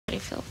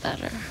feel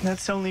better.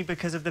 That's only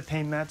because of the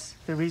pain meds.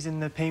 The reason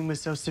the pain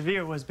was so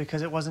severe was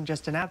because it wasn't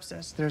just an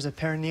abscess. There's a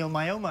perineal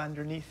myoma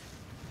underneath.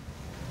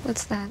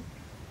 What's that?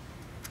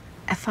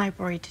 A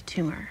fibroid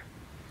tumor.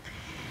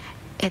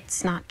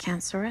 It's not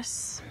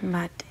cancerous,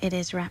 but it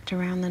is wrapped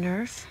around the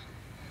nerve.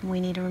 We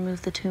need to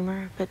remove the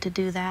tumor, but to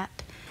do that,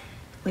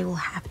 we will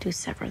have to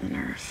sever the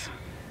nerve.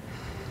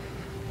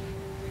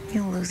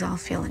 You'll lose all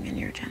feeling in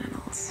your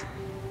genitals.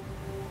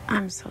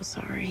 I'm so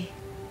sorry.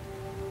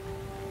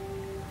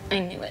 I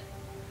knew it.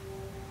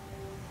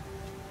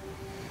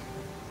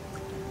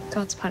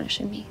 God's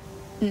punishing me.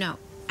 No,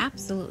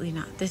 absolutely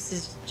not. This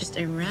is just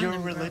a random...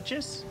 You're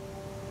religious?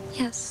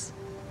 Yes.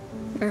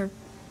 Or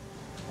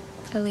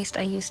at least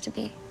I used to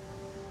be.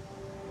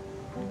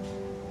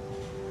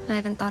 I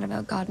haven't thought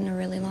about God in a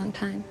really long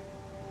time.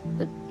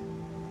 But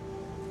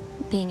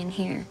being in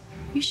here...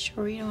 You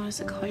sure you don't want us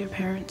to call your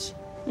parents?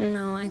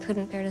 No, I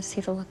couldn't bear to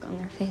see the look on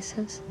their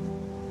faces.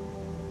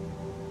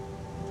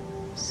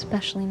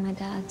 Especially my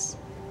dad's.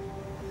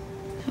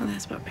 Well,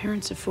 that's what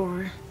parents are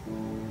for.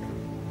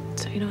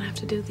 So you don't have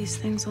to do these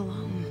things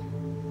alone.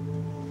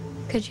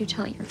 Could you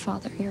tell your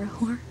father you're a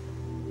whore?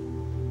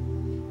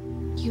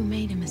 You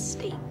made a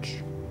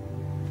mistake.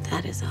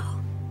 That is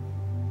all.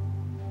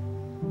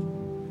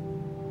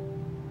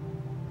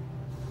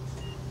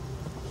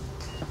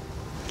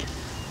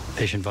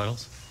 Patient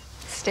vitals?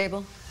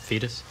 Stable.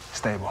 Fetus?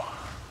 Stable.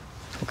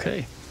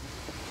 Okay.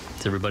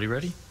 Is everybody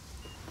ready?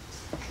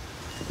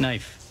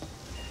 Knife.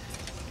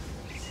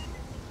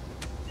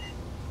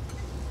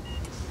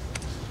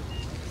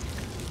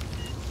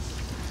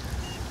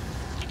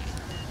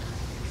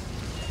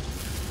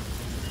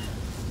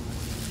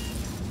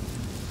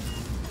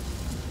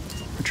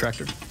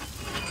 Retractor.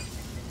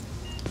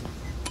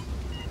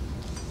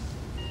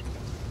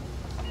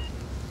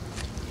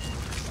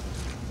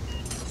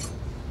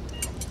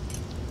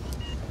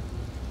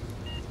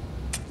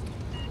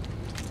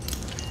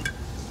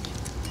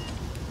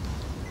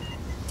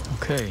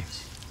 Okay.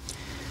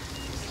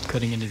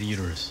 Cutting into the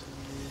uterus.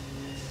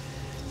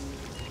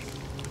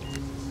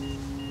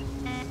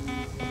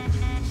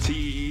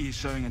 TEE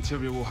showing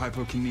anterior wall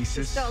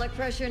hypokinesis. Systolic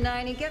pressure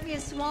 90. Get me a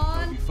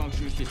swan.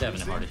 She's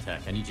having a heart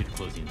attack. I need you to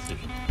close the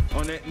incision.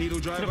 On it, needle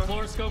driver. Put a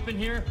fluoroscope in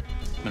here.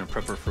 I'm gonna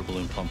prep her for a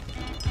balloon pump.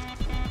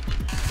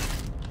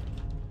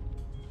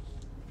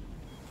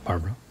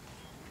 Barbara,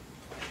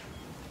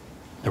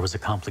 there was a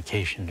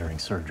complication during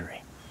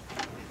surgery.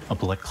 A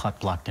blood clot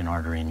blocked an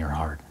artery in your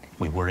heart.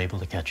 We were able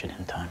to catch it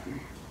in time.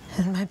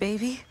 And my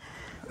baby?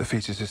 The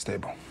fetus is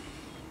stable.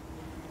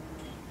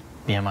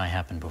 The MI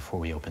happened before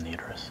we opened the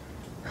uterus.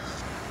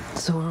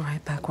 So we're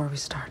right back where we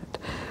started.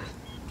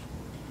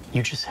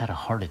 You just had a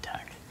heart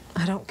attack.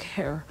 I don't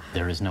care.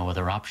 There is no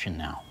other option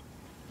now.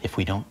 If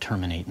we don't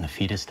terminate and the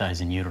fetus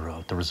dies in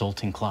utero, the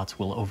resulting clots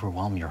will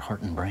overwhelm your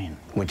heart and brain.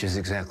 Which is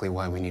exactly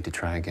why we need to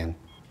try again.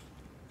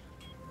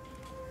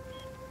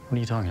 What are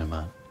you talking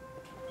about?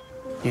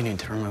 You need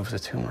to remove the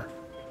tumor.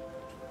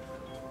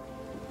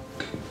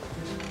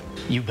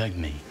 You begged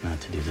me not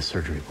to do the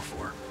surgery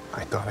before.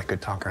 I thought I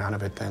could talk her out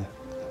of it then.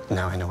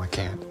 Now I know I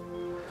can't.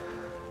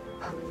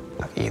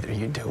 Either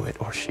you do it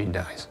or she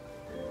dies.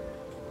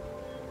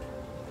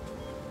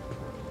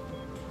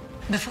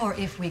 Before,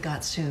 if we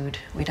got sued,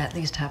 we'd at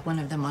least have one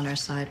of them on our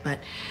side. But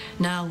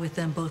now with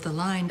them both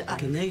aligned,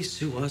 Can they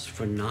sue us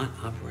for not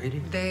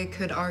operating? they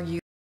could argue